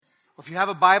Well, if you have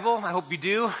a Bible, I hope you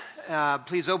do,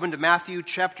 please open to Matthew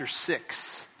chapter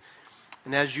 6.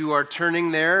 And as you are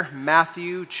turning there,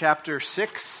 Matthew chapter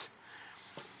 6,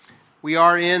 we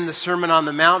are in the Sermon on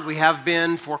the Mount. We have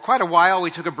been for quite a while. We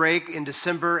took a break in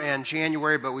December and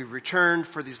January, but we've returned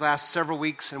for these last several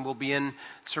weeks, and we'll be in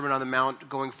Sermon on the Mount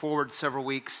going forward several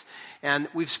weeks. And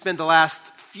we've spent the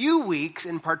last few weeks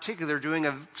in particular doing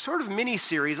a sort of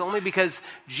mini-series, only because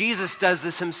Jesus does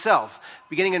this himself.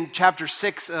 Beginning in chapter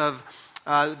 6 of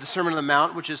the Sermon on the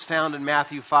Mount, which is found in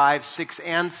Matthew 5, 6,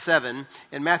 and 7.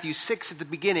 In Matthew 6 at the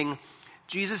beginning,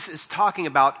 Jesus is talking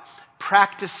about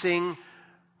practicing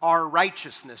our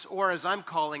righteousness, or as I'm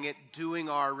calling it, doing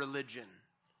our religion.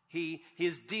 He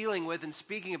is dealing with and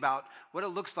speaking about what it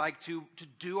looks like to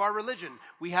do our religion.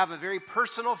 We have a very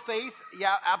personal faith,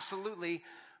 yeah, absolutely,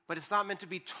 but it's not meant to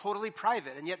be totally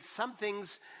private. And yet some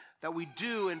things that we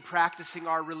do in practicing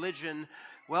our religion,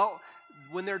 well,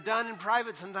 when they're done in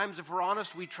private, sometimes if we're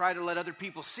honest, we try to let other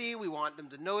people see, we want them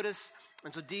to notice.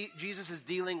 And so Jesus is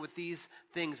dealing with these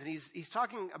things. And he's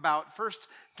talking about, first,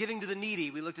 giving to the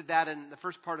needy. We looked at that in the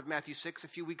first part of Matthew 6 a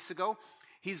few weeks ago.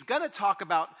 He's going to talk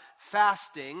about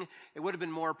fasting. It would have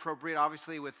been more appropriate,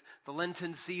 obviously, with the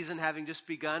Lenten season having just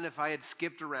begun, if I had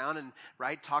skipped around and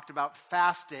talked about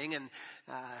fasting and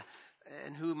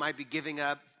who might be giving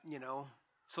up,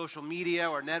 social media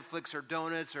or Netflix or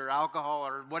donuts or alcohol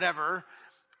or whatever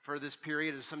for this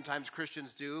period, as sometimes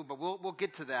Christians do. But we'll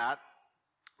get to that,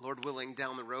 Lord willing,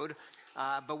 down the road.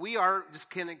 But we are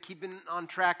just kind of keeping on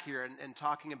track here and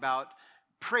talking about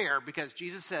prayer, because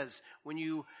Jesus says when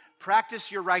you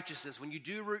practice your righteousness, when you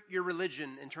do your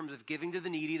religion in terms of giving to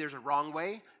the needy, there's a wrong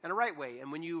way and a right way. And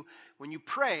when you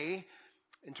pray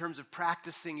in terms of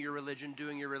practicing your religion,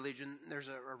 doing your religion, there's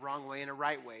a wrong way and a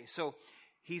right way. So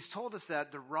he's told us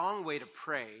that the wrong way to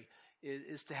pray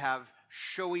is to have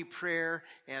showy prayer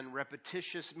and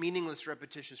meaningless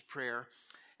repetitious prayer.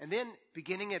 And then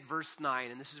beginning at verse 9,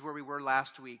 and this is where we were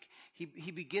last week, he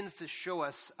begins to show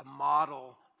us a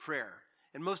model prayer.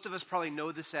 And most of us probably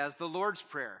know this as the Lord's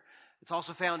Prayer. It's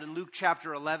also found in Luke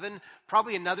chapter 11.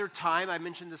 Probably another time, I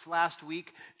mentioned this last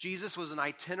week, Jesus was an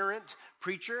itinerant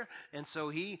preacher, and so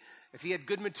if he had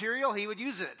good material, he would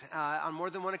use it on more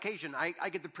than one occasion. I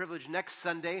get the privilege next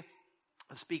Sunday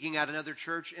of speaking at another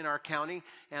church in our county,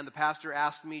 and the pastor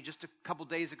asked me just a couple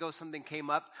days ago, something came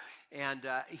up, and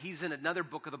he's in another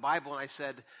book of the Bible, and I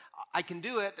said, I can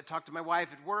do it. I talked to my wife,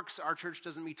 it works. Our church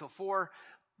doesn't meet till 4,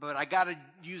 but I got to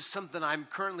use something I'm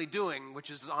currently doing,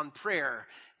 which is on prayer.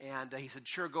 And he said,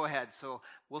 sure, go ahead. So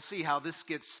we'll see how this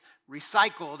gets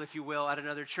recycled, if you will, at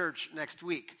another church next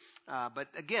week. But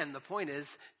again, the point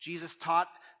is, Jesus taught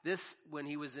this when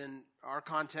he was in our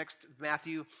context,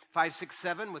 Matthew 5, 6,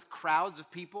 7, with crowds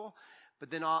of people.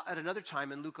 But then at another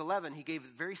time in Luke 11, he gave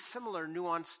a very similar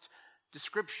nuanced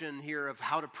description here of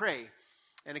how to pray.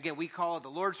 And again, we call it the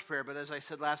Lord's Prayer, but as I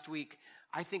said last week,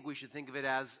 I think we should think of it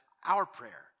as our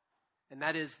prayer. And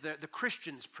that is the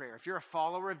Christian's prayer. If you're a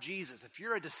follower of Jesus, if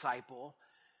you're a disciple,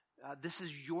 this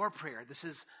is your prayer. This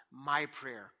is my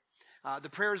prayer. The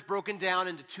prayer is broken down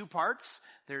into 2 parts.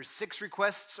 There's 6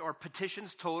 requests or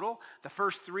petitions total. The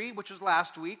first 3, which was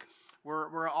last week,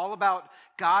 were all about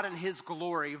God and his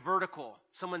glory, vertical.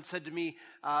 Someone said to me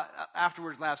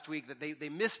afterwards last week that they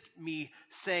missed me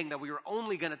saying that we were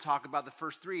only going to talk about the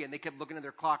first 3, and they kept looking at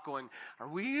their clock going,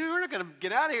 we're not going to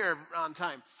get out of here on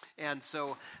time. And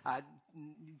so,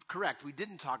 correct, we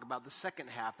didn't talk about the second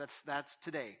half. That's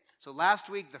today. So last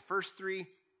week, the first 3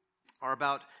 are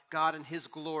about God and his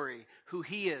glory, who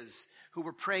he is, who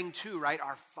we're praying to, right?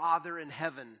 Our Father in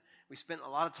heaven. We spent a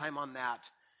lot of time on that.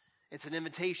 It's an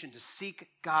invitation to seek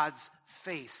God's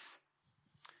face.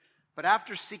 But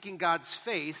after seeking God's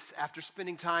face, after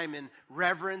spending time in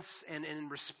reverence and in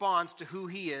response to who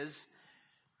he is,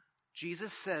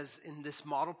 Jesus says in this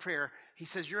model prayer, he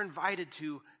says you're invited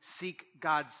to seek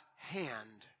God's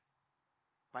hand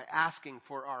by asking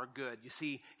for our good. You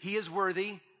see, he is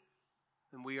worthy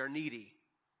and we are needy.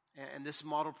 And this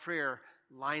model prayer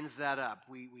lines that up.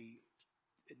 We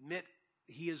admit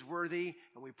he is worthy,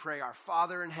 and we pray, our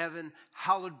Father in heaven,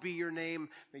 hallowed be your name.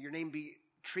 May your name be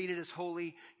treated as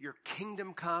holy. Your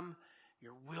kingdom come.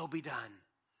 Your will be done.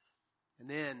 And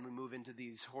then we move into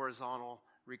these horizontal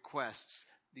requests,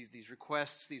 these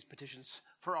requests, these petitions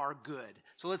for our good.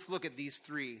 So let's look at these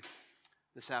 3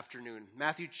 this afternoon.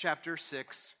 Matthew chapter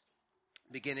 6,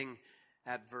 beginning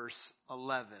at verse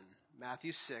 11.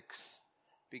 Matthew 6,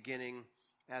 beginning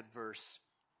at verse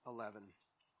 11.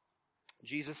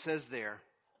 Jesus says there,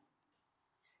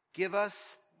 give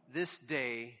us this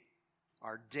day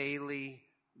our daily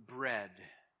bread.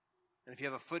 And if you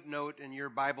have a footnote in your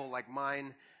Bible like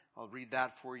mine, I'll read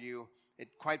that for you. it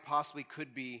quite possibly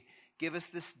could be, give us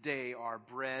this day our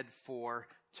bread for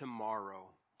tomorrow.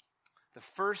 The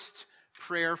first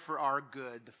prayer for our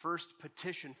good, the first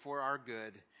petition for our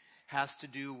good, has to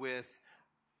do with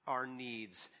our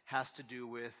needs,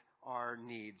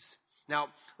 Now,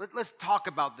 let's talk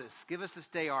about this. Give us this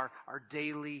day our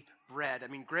daily bread. I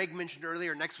mean, Greg mentioned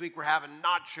earlier, next week we're having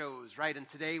nachos, right? And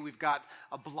today we've got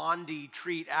a blondie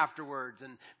treat afterwards.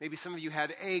 And maybe some of you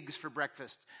had eggs for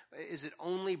breakfast. Is it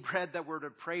only bread that we're to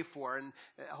pray for? And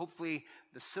hopefully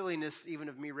the silliness even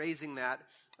of me raising that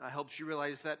helps you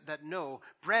realize that no.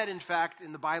 Bread, in fact,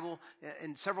 in the Bible,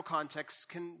 in several contexts,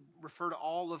 can refer to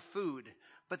all of food.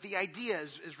 But the idea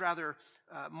is rather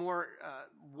more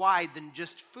wide than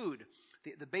just food.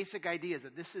 The basic idea is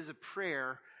that this is a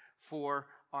prayer for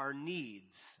our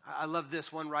needs. I love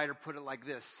this. One writer put it like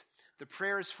this: the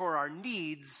prayer is for our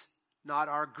needs, not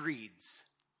our greeds.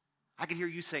 I can hear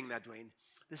you saying that, Dwayne.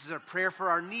 This is a prayer for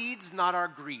our needs, not our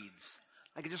greeds.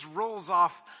 Like it just rolls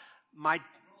off my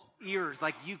ears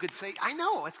like you could say, I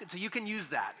know, it's good. So you can use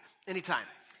that anytime.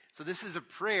 So this is a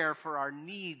prayer for our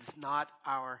needs, not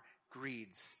our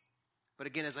greeds. But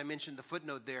again, as I mentioned, the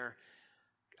footnote there,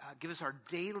 give us our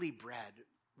daily bread.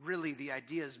 Really, the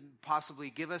idea is possibly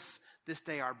give us this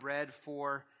day our bread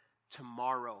for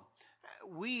tomorrow.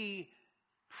 We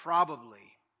probably,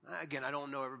 again, I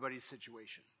don't know everybody's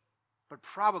situation, but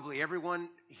probably everyone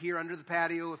here under the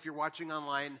patio, if you're watching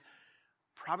online,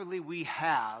 probably we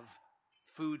have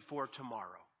food for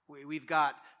tomorrow. We've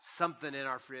got something in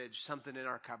our fridge, something in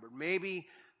our cupboard. Maybe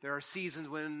there are seasons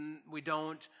when we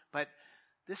don't, but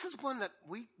this is one that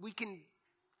we can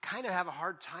kind of have a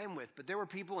hard time with. But there were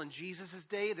people in Jesus'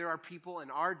 day, there are people in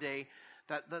our day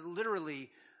that literally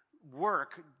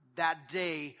work that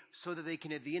day so that they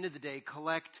can, at the end of the day,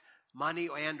 collect money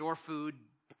and or food,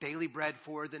 daily bread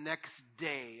for the next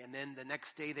day. And then the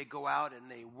next day they go out and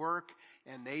they work,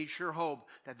 and they sure hope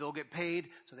that they'll get paid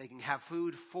so they can have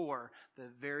food for the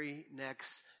very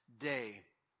next day.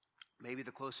 Maybe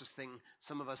the closest thing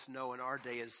some of us know in our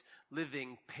day is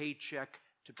living paycheck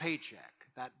to paycheck.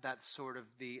 That's sort of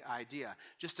the idea.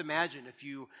 Just imagine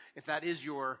if that is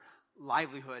your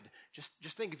livelihood,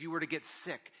 just think if you were to get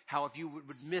sick, how if you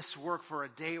would miss work for a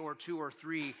day or two or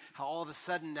three, how all of a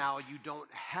sudden now you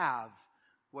don't have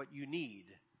what you need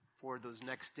for those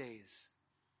next days.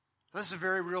 So this is a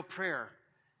very real prayer.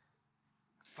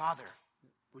 Father,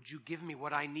 would you give me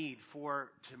what I need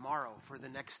for tomorrow, for the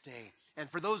next day? And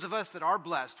for those of us that are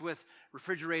blessed with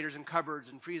refrigerators and cupboards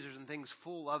and freezers and things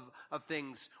full of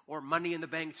things, or money in the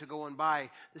bank to go and buy,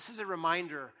 this is a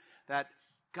reminder that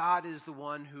God is the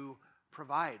one who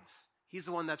provides. He's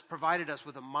the one that's provided us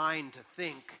with a mind to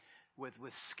think, with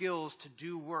skills to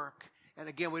do work. And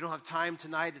again, we don't have time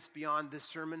tonight. It's beyond this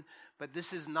sermon. But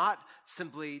this is not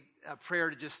simply a prayer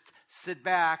to just sit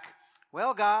back.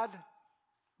 Well, God,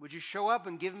 would you show up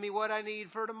and give me what I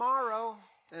need for tomorrow?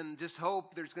 And just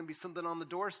hope there's going to be something on the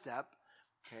doorstep.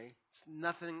 Okay? It's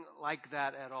nothing like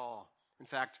that at all. In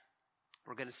fact,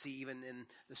 we're going to see even in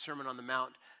the Sermon on the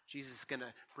Mount, Jesus is going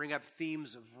to bring up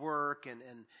themes of work and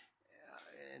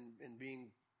being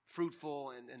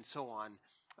fruitful and so on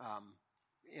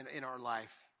in our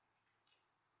life.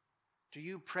 Do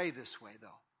you pray this way,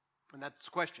 though? And that's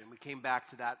the question. We came back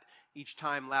to that each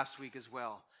time last week as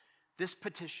well. This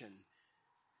petition,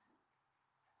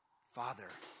 Father,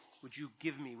 would you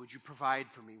give me, would you provide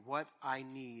for me what I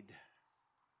need?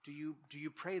 Do you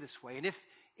pray this way? And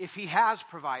if he has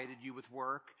provided you with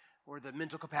work or the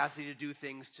mental capacity to do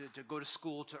things, to go to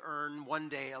school, to earn one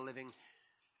day a living,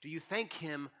 do you thank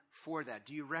him for that?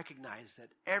 Do you recognize that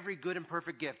every good and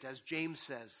perfect gift, as James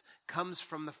says, comes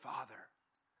from the Father?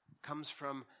 Comes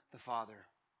from the Father.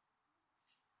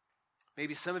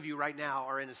 Maybe some of you right now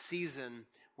are in a season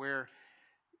where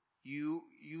you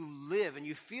live and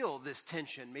you feel this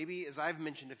tension. Maybe, as I've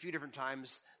mentioned a few different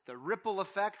times, the ripple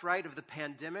effect, right, of the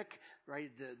pandemic, right,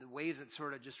 the waves that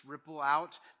sort of just ripple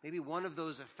out. Maybe one of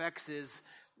those effects is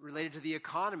related to the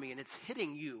economy, and it's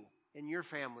hitting you and your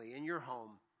family, in your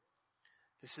home.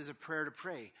 This is a prayer to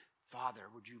pray. Father,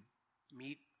 would you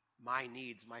meet my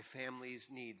needs, my family's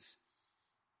needs?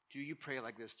 Do you pray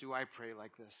like this? Do I pray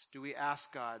like this? Do we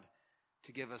ask God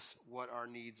to give us what our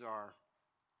needs are?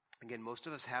 Again, most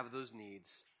of us have those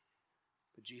needs,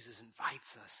 but Jesus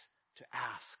invites us to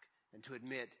ask and to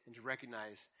admit and to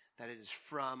recognize that it is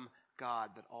from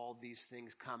God that all these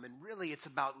things come. And really, it's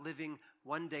about living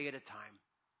one day at a time.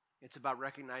 It's about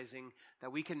recognizing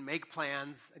that we can make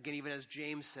plans, again, even as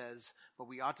James says, but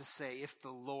we ought to say, if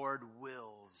the Lord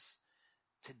wills,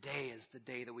 today is the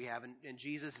day that we have. And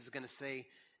Jesus is going to say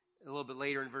a little bit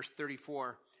later in verse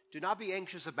 34, do not be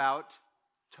anxious about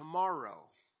tomorrow,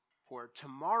 for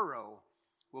tomorrow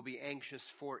will be anxious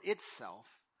for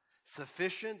itself.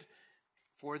 Sufficient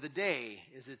for the day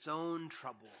is its own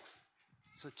trouble.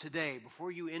 So today,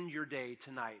 before you end your day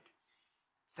tonight,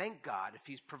 thank God if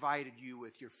he's provided you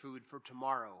with your food for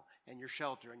tomorrow and your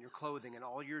shelter and your clothing and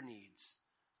all your needs.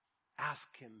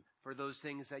 Ask him for those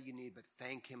things that you need, but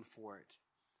thank him for it.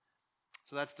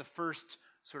 So that's the first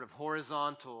sort of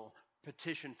horizontal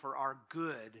petition for our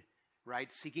good,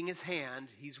 right? Seeking his hand.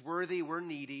 He's worthy, we're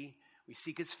needy. We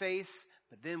seek his face,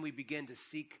 but then we begin to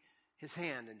seek his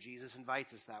hand, and Jesus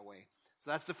invites us that way.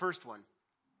 So that's the first one.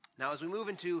 Now, as we move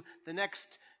into the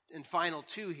next and final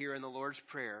two here in the Lord's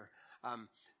Prayer,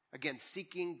 again,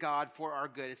 seeking God for our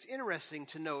good. It's interesting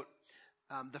to note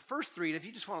the first three, if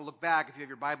you just want to look back, if you have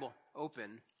your Bible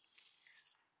open,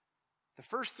 the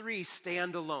first three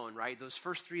stand alone, right? Those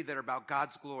first three that are about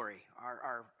God's glory.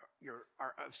 Our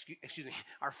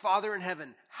Father in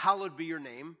heaven, hallowed be your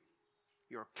name.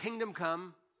 Your kingdom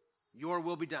come, your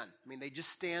will be done. I mean, they just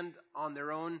stand on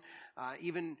their own.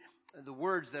 Even the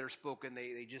words that are spoken,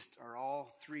 they just are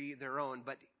all three their own.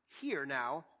 But here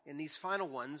now, in these final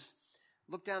ones,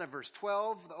 look down at verse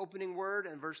 12, the opening word,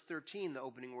 and verse 13, the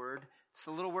opening word. It's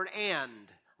the little word and,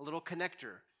 a little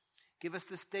connector. Give us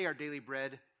this day our daily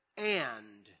bread,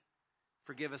 and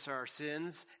forgive us our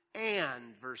sins,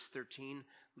 and, verse 13,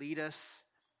 lead us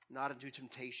not into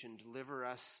temptation, deliver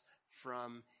us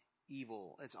from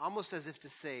evil. It's almost as if to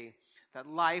say that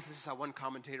life, this is how one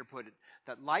commentator put it,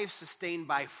 that life sustained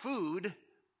by food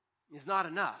is not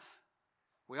enough.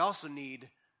 We also need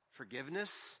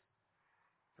forgiveness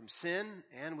from sin,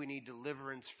 and we need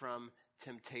deliverance from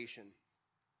temptation.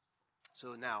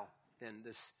 So now, then,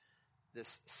 this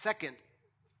second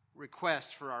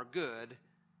request for our good,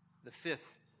 the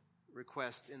fifth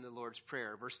request in the Lord's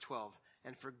Prayer, verse 12,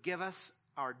 and forgive us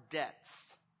our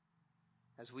debts,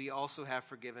 as we also have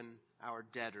forgiven our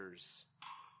debtors.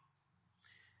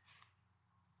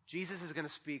 Jesus is going to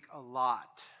speak a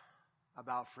lot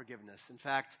about forgiveness. In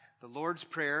fact, the Lord's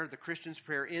Prayer, the Christian's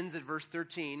prayer, ends at verse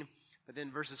 13, but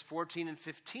then verses 14 and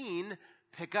 15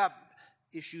 pick up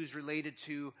issues related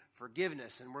to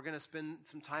forgiveness, and we're going to spend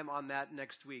some time on that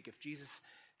next week. If Jesus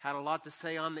had a lot to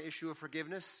say on the issue of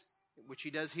forgiveness, which he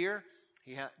does here,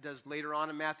 he does later on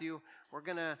in Matthew, we're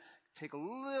going to take a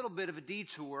little bit of a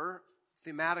detour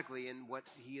thematically in what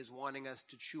he is wanting us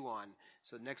to chew on.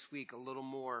 So next week, a little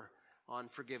more on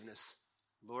forgiveness.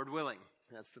 Lord willing,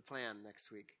 that's the plan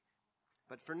next week.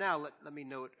 But for now, let me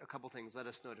note a couple things. Let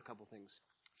us note a couple things.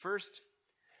 First,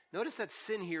 notice that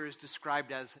sin here is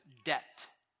described as debt.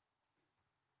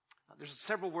 There's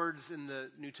several words in the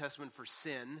New Testament for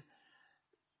sin.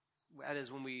 That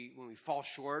is when we fall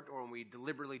short or when we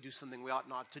deliberately do something we ought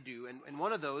not to do. And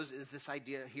one of those is this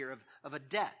idea here of a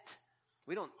debt.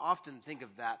 We don't often think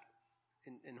of that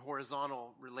in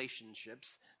horizontal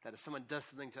relationships, that if someone does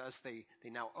something to us, they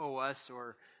now owe us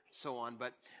or so on.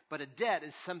 But a debt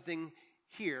is something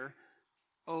here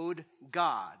owed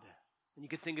God. And you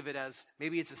could think of it as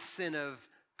maybe it's a sin of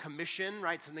commission,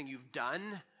 right? Something you've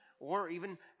done. Or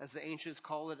even, as the ancients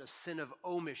call it, a sin of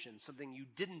omission, something you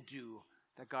didn't do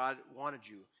that God wanted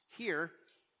you. Here,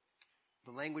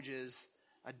 the language is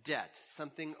a debt,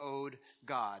 something owed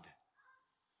God.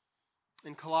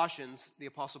 In Colossians, the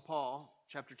Apostle Paul,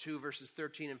 chapter 2, verses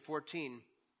 13 and 14,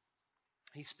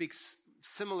 he speaks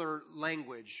similar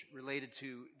language related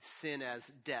to sin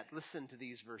as debt. Listen to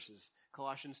these verses.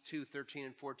 Colossians 2, 13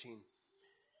 and 14.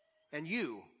 And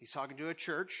you, he's talking to a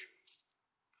church,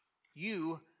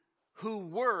 you who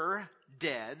were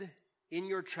dead in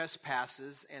your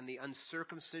trespasses and the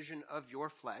uncircumcision of your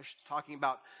flesh, talking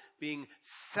about being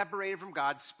separated from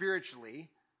God spiritually,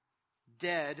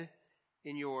 dead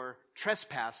in your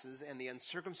trespasses and the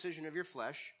uncircumcision of your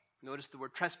flesh. Notice the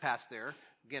word trespass there.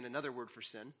 Again, another word for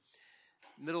sin.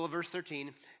 Middle of verse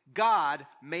 13. God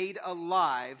made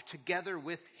alive together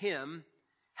with him,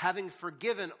 having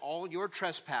forgiven all your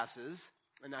trespasses.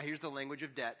 And now here's the language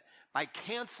of debt. By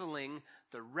canceling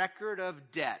the record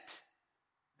of debt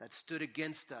that stood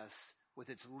against us with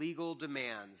its legal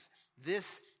demands.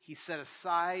 This he set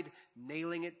aside,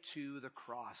 nailing it to the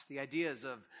cross. The idea is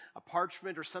of a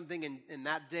parchment or something in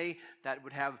that day that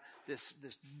would have this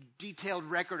detailed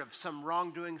record of some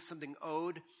wrongdoing, something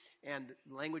owed. And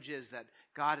the language is that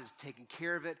God has taken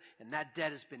care of it, and that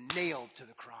debt has been nailed to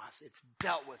the cross. It's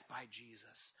dealt with by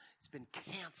Jesus. It's been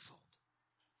canceled.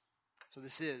 So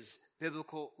this is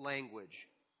biblical language.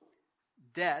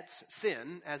 Debts,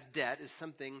 sin as debt, is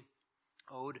something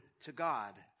owed to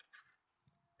God.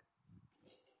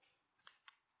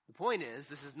 The point is,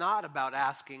 this is not about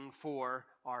asking for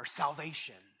our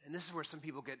salvation. And this is where some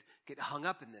people get hung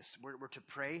up in this. We're to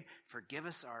pray, forgive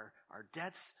us our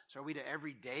debts. So are we to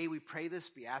every day we pray this,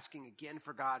 be asking again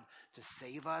for God to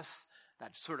save us?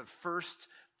 That sort of first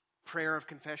prayer of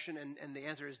confession. And the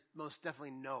answer is most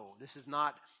definitely no. This is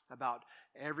not about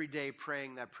every day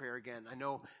praying that prayer again. I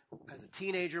know as a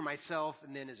teenager myself,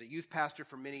 and then as a youth pastor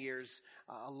for many years,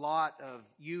 a lot of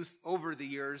youth over the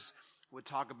years would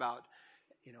talk about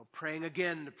praying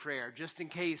again to prayer, just in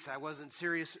case I wasn't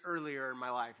serious earlier in my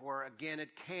life, or again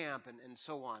at camp, and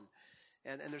so on.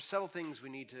 And there's several things we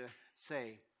need to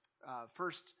say.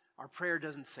 First, our prayer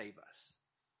doesn't save us.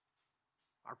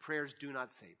 Our prayers do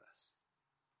not save us.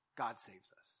 God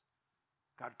saves us.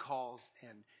 God calls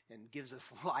and gives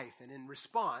us life. And in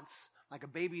response, like a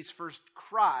baby's first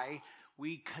cry,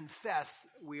 we confess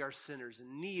we are sinners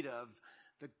in need of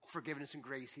the forgiveness and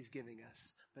grace he's giving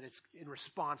us. But it's in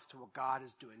response to what God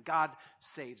is doing. God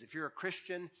saves. If you're a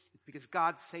Christian, it's because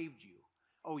God saved you.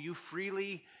 Oh, you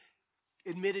freely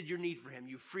admitted your need for him.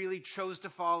 You freely chose to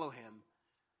follow him,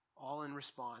 all in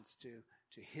response to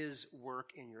his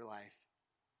work in your life.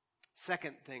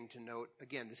 Second thing to note,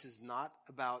 again, this is not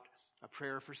about a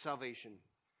prayer for salvation.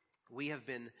 We have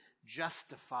been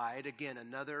justified. Again,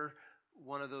 another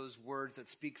one of those words that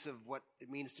speaks of what it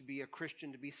means to be a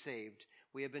Christian, to be saved.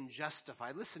 We have been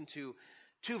justified. Listen to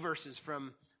 2 verses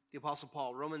from the Apostle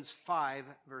Paul. Romans 5,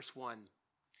 verse 1.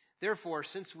 Therefore,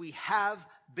 since we have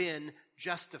been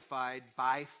justified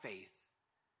by faith,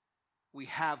 we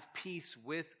have peace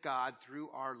with God through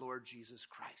our Lord Jesus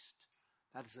Christ.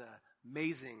 That's an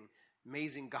amazing,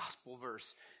 amazing gospel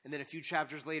verse. And then a few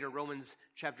chapters later, Romans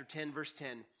chapter 10, verse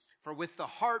 10. For with the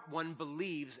heart one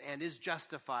believes and is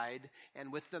justified,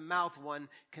 and with the mouth one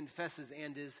confesses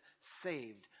and is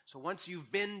saved. So once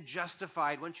you've been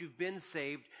justified, once you've been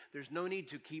saved, there's no need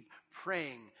to keep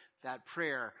praying that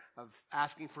prayer of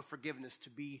asking for forgiveness to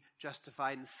be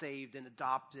justified and saved and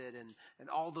adopted and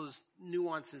all those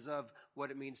nuances of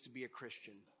what it means to be a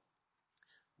Christian.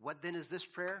 What then is this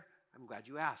prayer? I'm glad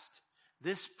you asked.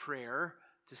 This prayer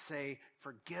to say,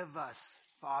 forgive us,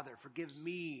 Father, forgive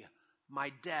me my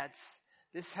debts,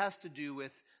 this has to do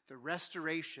with the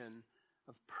restoration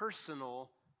of personal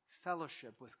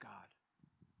fellowship with God.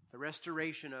 The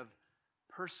restoration of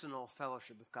personal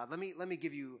fellowship with God. Let me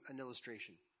give you an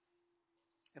illustration.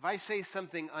 If I say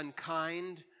something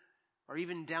unkind or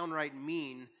even downright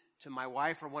mean to my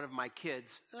wife or one of my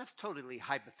kids, that's totally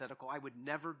hypothetical. I would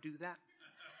never do that.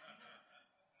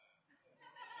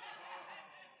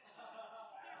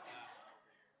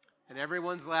 And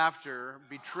everyone's laughter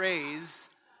betrays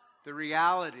the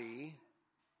reality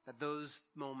that those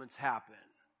moments happen,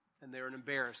 and they're an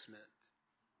embarrassment.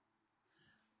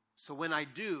 So when I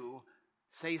do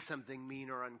say something mean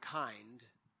or unkind,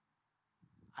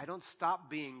 I don't stop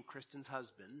being Kristen's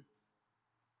husband.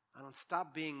 I don't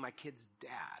stop being my kid's dad.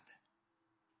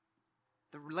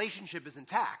 The relationship is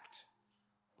intact,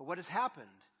 but what has happened?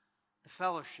 The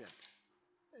fellowship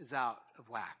is out of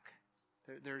whack.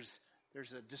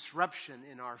 There's a disruption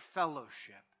in our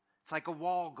fellowship. It's like a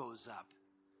wall goes up.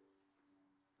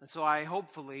 And so I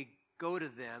hopefully go to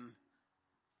them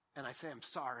and I say, I'm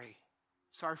sorry.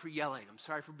 Sorry for yelling. I'm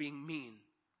sorry for being mean.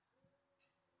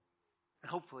 And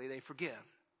hopefully they forgive.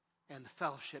 And the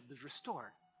fellowship is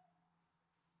restored.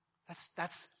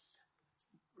 That's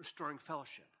restoring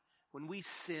fellowship. When we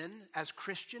sin as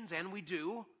Christians, and we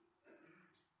do,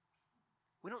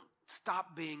 we don't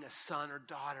stop being a son or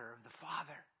daughter of the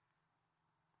Father.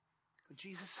 When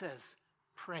Jesus says,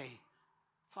 pray,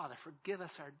 Father, forgive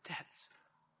us our debts,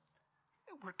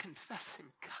 we're confessing,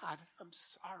 God, I'm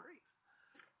sorry.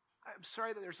 I'm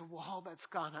sorry that there's a wall that's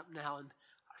gone up now and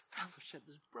our fellowship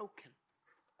is broken.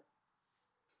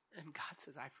 And God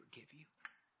says, I forgive you.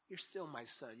 You're still my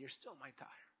son. You're still my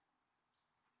daughter.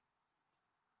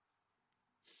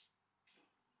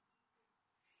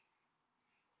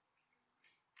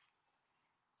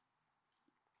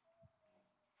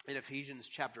 In Ephesians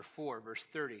chapter 4, verse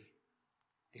 30,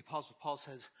 the Apostle Paul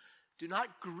says, do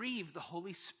not grieve the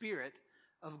Holy Spirit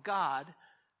of God,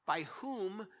 by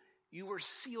whom you were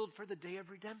sealed for the day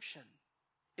of redemption.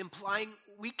 Implying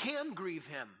we can grieve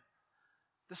him.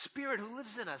 The Spirit who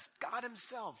lives in us, God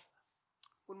himself.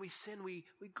 When we sin, we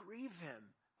grieve him.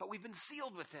 But we've been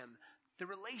sealed with him. The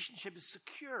relationship is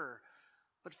secure,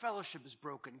 but fellowship is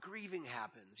broken. Grieving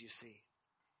happens, you see.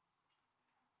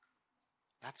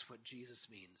 That's what Jesus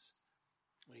means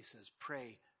when he says,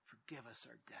 pray, forgive us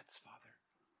our debts, Father.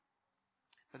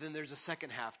 But then there's a second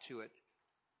half to it.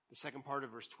 The second part of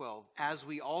verse 12. As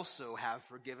we also have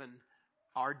forgiven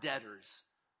our debtors.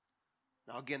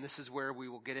 Now, again, this is where we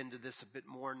will get into this a bit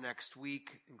more next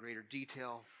week in greater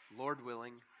detail, Lord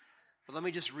willing. But let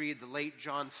me just read the late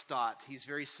John Stott. He's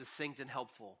very succinct and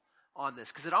helpful on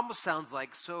this, because it almost sounds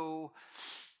like, so,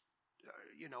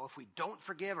 if we don't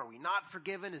forgive, are we not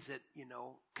forgiven? Is it,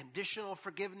 conditional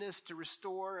forgiveness to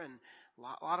restore? And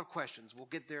a lot of questions. We'll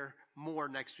get there more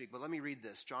next week. But let me read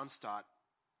this. John Stott.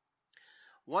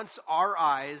 Once our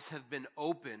eyes have been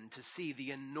opened to see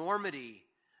the enormity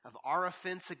of our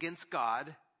offense against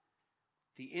God,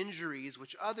 the injuries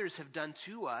which others have done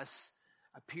to us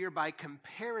appear by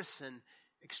comparison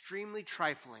extremely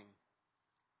trifling.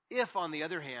 If, on the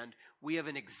other hand, we have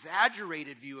an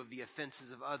exaggerated view of the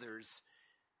offenses of others,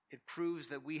 it proves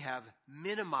that we have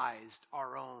minimized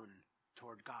our own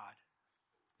toward God.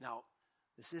 Now,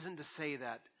 this isn't to say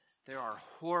that there are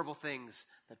horrible things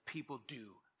that people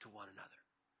do to one another.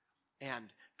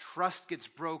 And trust gets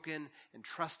broken, and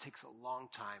trust takes a long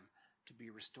time to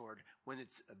be restored when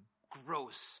it's a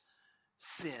gross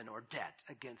sin or debt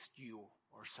against you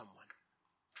or someone.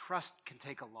 Trust can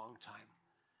take a long time,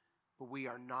 but we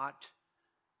are not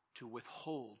to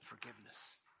withhold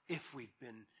forgiveness if we've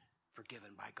been forgiven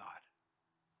by God.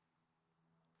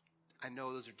 I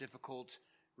know those are difficult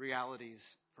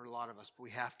realities for a lot of us, but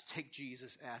we have to take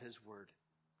Jesus at his word.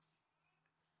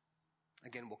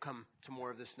 Again, we'll come to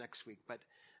more of this next week. But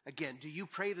again, do you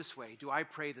pray this way? Do I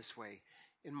pray this way?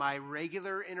 In my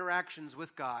regular interactions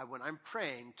with God, when I'm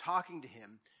praying, talking to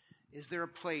him, is there a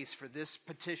place for this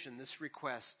petition, this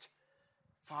request?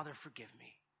 Father, forgive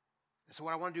me. And so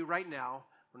what I want to do right now,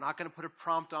 we're not going to put a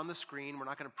prompt on the screen. We're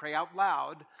not going to pray out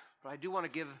loud. But I do want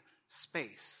to give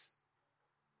space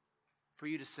for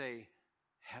you to say,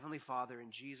 Heavenly Father,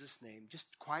 in Jesus' name,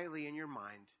 just quietly in your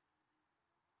mind,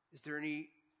 is there any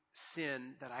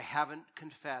sin that I haven't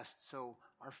confessed so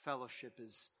our fellowship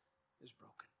is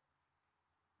broken?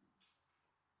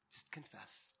 Just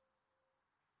confess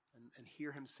and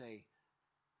hear him say,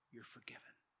 you're forgiven.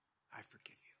 I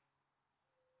forgive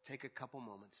you. Take a couple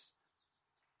moments.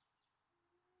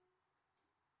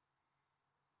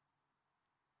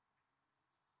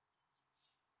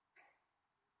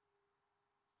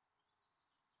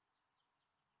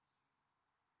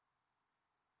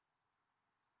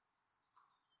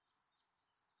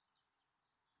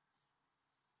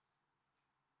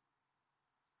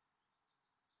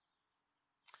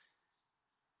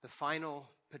 The final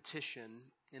petition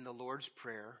in the Lord's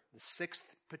Prayer, the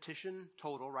sixth petition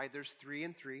total, right? There's 3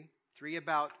 and 3. 3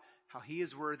 about how he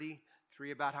is worthy,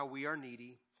 3 about how we are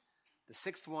needy. The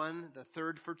sixth one, the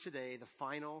third for today, the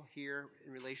final here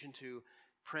in relation to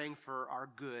praying for our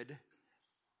good,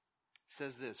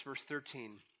 says this, verse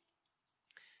 13.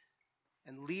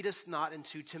 And lead us not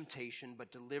into temptation,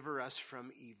 but deliver us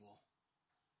from evil.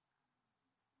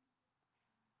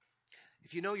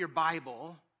 If you know your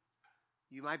Bible,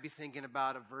 you might be thinking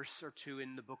about a verse or two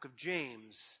in the book of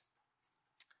James.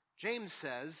 James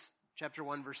says, chapter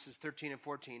 1, verses 13 and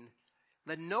 14,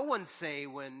 let no one say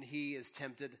when he is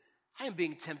tempted, I am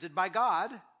being tempted by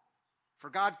God. For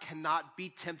God cannot be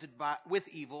tempted with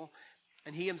evil,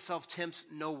 and he himself tempts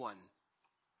no one.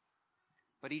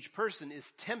 But each person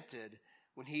is tempted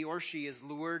when he or she is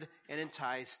lured and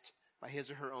enticed by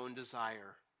his or her own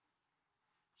desire.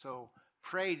 So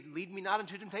pray, lead me not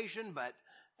into temptation, but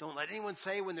don't let anyone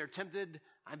say when they're tempted,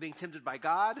 I'm being tempted by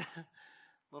God. A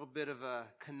little bit of a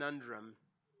conundrum.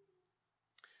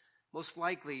 Most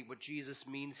likely what Jesus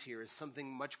means here is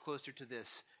something much closer to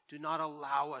this. Do not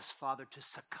allow us, Father, to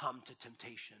succumb to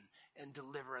temptation and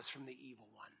deliver us from the evil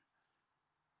one.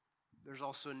 There's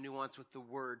also a nuance with the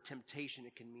word temptation.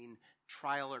 It can mean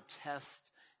trial or test.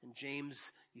 In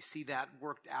James, you see that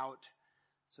worked out.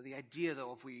 So the idea,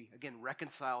 though, if we, again,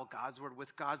 reconcile God's word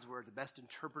with God's word, the best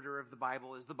interpreter of the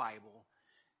Bible is the Bible.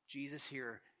 Jesus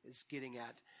here is getting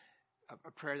at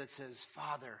a prayer that says,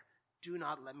 Father, do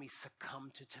not let me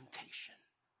succumb to temptation.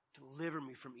 Deliver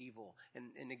me from evil.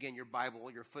 And again, your Bible,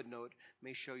 your footnote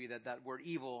may show you that word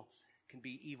evil can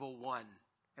be evil one.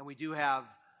 And we do have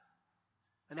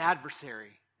an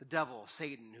adversary, the devil,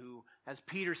 Satan, who, as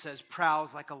Peter says,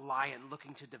 prowls like a lion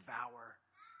looking to devour,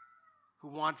 who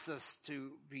wants us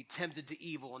to be tempted to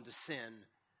evil and to sin.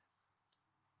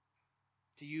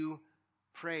 Do you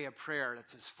pray a prayer that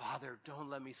says, Father, don't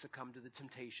let me succumb to the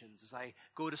temptations as I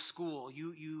go to school,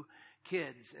 you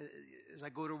kids, as I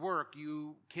go to work,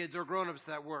 you kids or grown-ups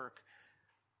that work,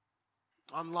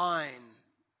 online,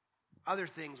 other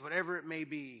things, whatever it may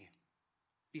be,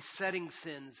 besetting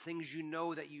sins, things you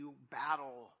know that you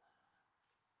battle.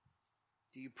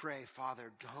 Do you pray,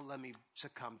 Father, don't let me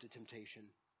succumb to temptation?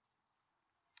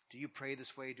 Do you pray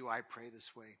this way? Do I pray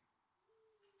this way?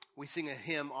 We sing a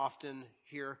hymn often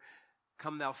here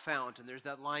Come thou fount. And there's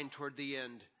that line toward the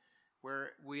end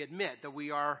where we admit that we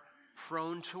are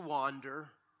prone to wander.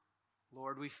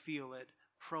 Lord, we feel it.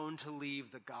 Prone to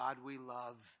leave the God we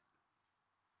love.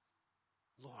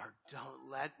 Lord,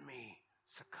 don't let me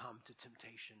succumb to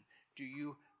temptation. Do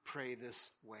you pray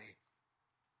this way?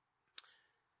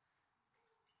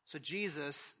 So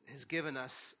Jesus has given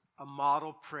us a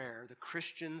model prayer, the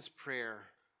Christian's prayer.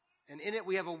 And in it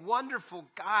we have a wonderful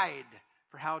guide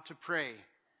for how to pray.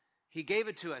 He gave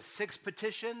it to us, 6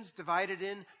 petitions divided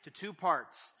into 2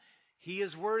 parts. He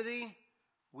is worthy,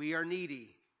 we are needy.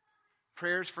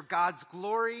 Prayers for God's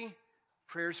glory,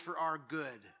 prayers for our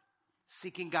good.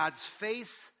 Seeking God's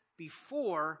face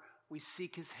before we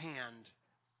seek his hand.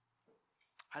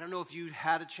 I don't know if you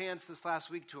had a chance this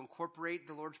last week to incorporate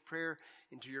the Lord's Prayer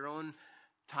into your own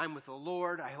time with the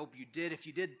Lord. I hope you did. If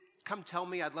you did, come tell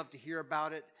me. I'd love to hear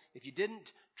about it. If you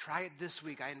didn't, try it this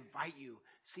week. I invite you.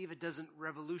 See if it doesn't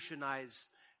revolutionize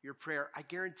your prayer. I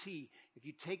guarantee if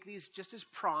you take these just as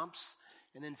prompts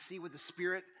and then see what the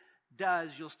Spirit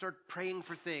does, you'll start praying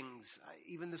for things.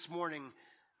 Even this morning,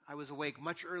 I was awake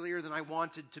much earlier than I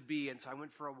wanted to be, and so I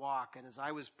went for a walk. And as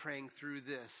I was praying through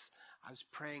this, I was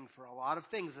praying for a lot of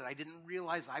things that I didn't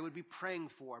realize I would be praying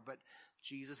for. But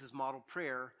Jesus' model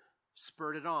prayer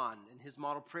spurred it on. And his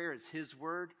model prayer is his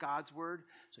word, God's word.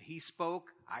 So he spoke,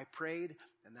 I prayed,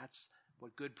 and that's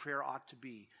what good prayer ought to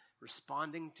be.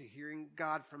 Responding to hearing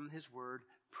God from his word,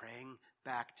 praying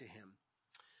back to him.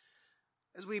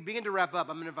 As we begin to wrap up,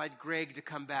 I'm going to invite Greg to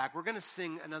come back. We're going to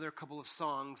sing another couple of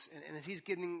songs. And as he's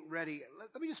getting ready,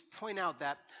 let me just point out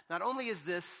that not only is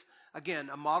this, again,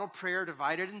 a model prayer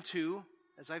divided in 2,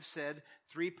 as I've said,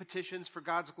 3 petitions for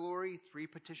God's glory, 3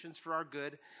 petitions for our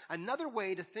good. Another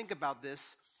way to think about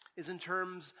this is in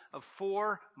terms of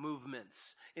 4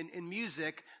 movements. In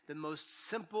music, the most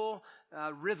simple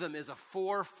rhythm is a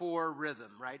 4/4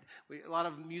 rhythm, right? A lot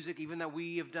of music, even that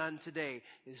we have done today,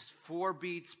 is 4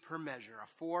 beats per measure, a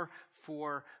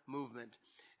 4/4 movement.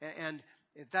 And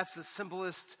if that's the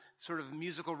simplest sort of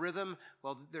musical rhythm,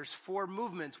 well, there's 4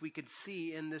 movements we could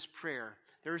see in this prayer.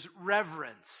 There's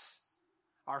reverence.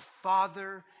 Our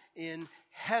Father in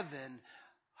heaven,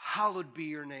 hallowed be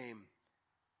your name.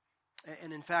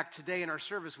 And in fact, today in our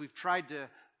service, we've tried to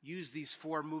use these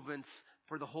 4 movements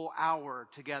for the whole hour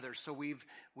together. So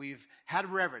we've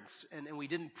had reverence, and we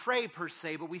didn't pray per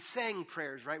se, but we sang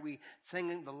prayers, right? We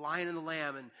sang the Lion and the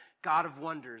Lamb and God of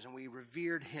Wonders, and we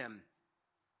revered him.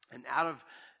 And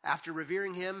after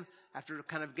revering him, after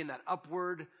kind of again that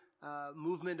upward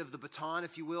movement of the baton,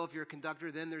 if you will, if you're a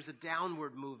conductor, then there's a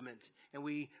downward movement, and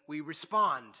we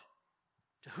respond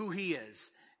to who he is.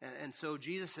 And so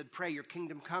Jesus said, pray, your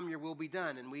kingdom come, your will be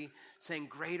done. And we sang,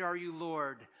 great are you,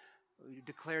 Lord. We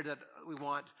declared that we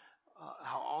want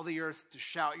how all the earth to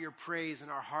shout your praise, and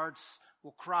our hearts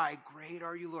will cry, great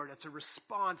are you, Lord. That's a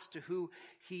response to who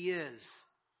he is.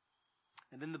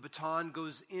 And then the baton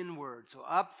goes inward. So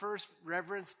up first,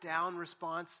 reverence, down,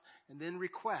 response, and then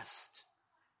request.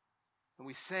 And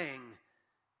we sang,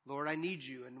 Lord, I need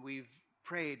you. And we've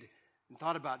prayed and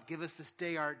thought about, give us this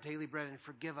day our daily bread and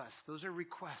forgive us. Those are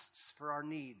requests for our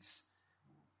needs.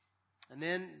 And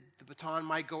then the baton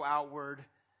might go outward.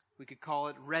 We could call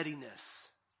it readiness.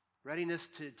 Readiness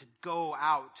to go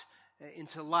out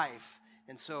into life.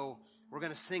 And so we're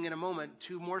going to sing in a moment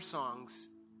 2 more songs.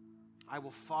 I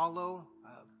will follow,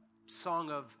 a song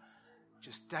of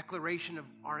just declaration of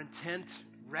our intent,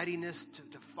 readiness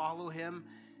to follow him.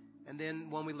 And then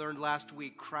one we learned last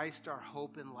week, Christ our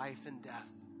hope in life and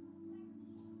death.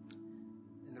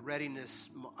 And the readiness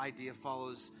idea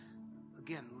follows,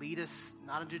 again, lead us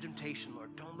not into temptation,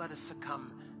 Lord. Don't let us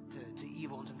succumb to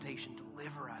evil and temptation.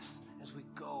 Deliver us as we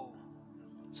go.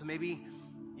 So maybe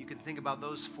you can think about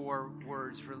those 4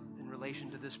 words in relation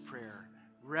to this prayer.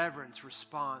 Reverence,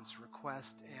 response,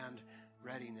 request, and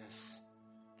readiness.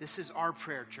 This is our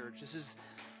prayer, church. This is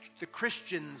the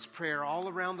Christian's prayer all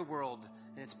around the world.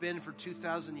 And it's been for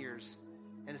 2,000 years.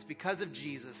 And it's because of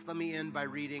Jesus. Let me end by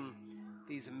reading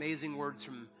these amazing words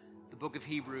from the book of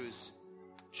Hebrews,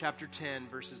 chapter 10,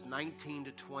 verses 19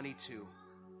 to 22.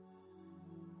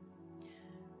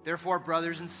 Therefore,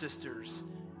 brothers and sisters,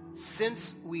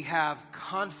 since we have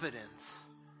confidence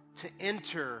to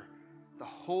enter the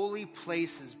holy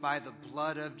places by the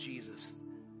blood of Jesus.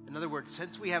 In other words,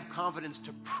 since we have confidence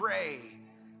to pray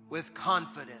with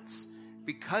confidence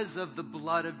because of the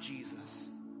blood of Jesus.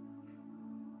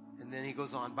 And then he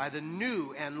goes on, by the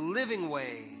new and living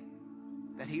way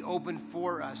that he opened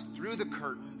for us through the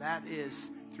curtain, that is,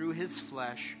 through his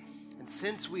flesh. And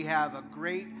since we have a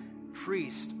great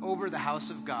priest over the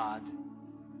house of God,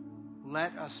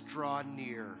 let us draw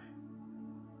near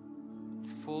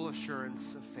with full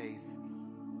assurance of faith,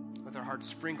 with our hearts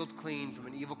sprinkled clean from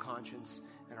an evil conscience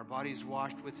and our bodies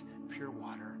washed with pure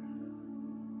water.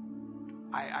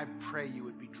 I pray you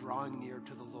would be drawing near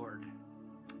to the Lord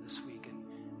this week,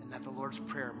 and that the Lord's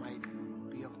Prayer might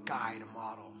be a guide, a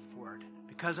model for it.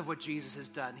 Because of what Jesus has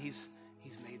done, He's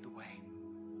made the way.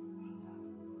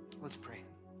 Let's pray.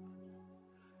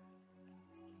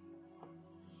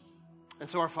 And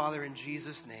so, our Father, in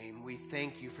Jesus' name, we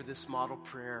thank you for this model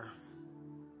prayer.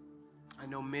 I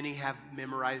know many have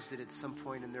memorized it at some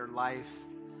point in their life.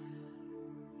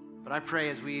 But I pray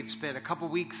as we've spent a couple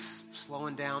weeks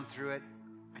slowing down through it,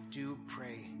 I do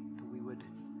pray that we would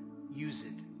use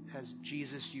it as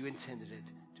Jesus, you intended it,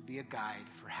 to be a guide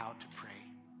for how to pray.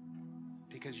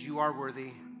 Because you are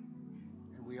worthy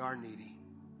and we are needy.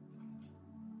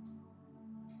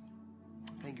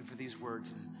 Thank you for these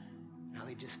words and how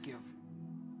they just give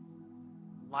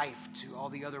life to all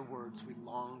the other words we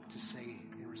long to say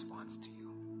in response to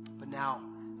you. But now,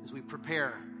 as we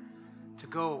prepare to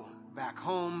go back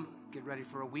home, get ready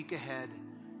for a week ahead,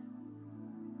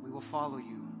 we will follow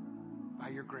you by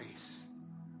your grace.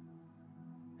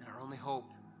 And our only hope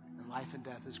in life and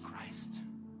death is Christ.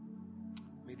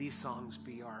 May these songs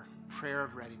be our prayer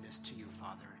of readiness to you,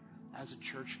 Father, as a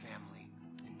church family.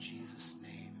 In Jesus'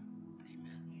 name.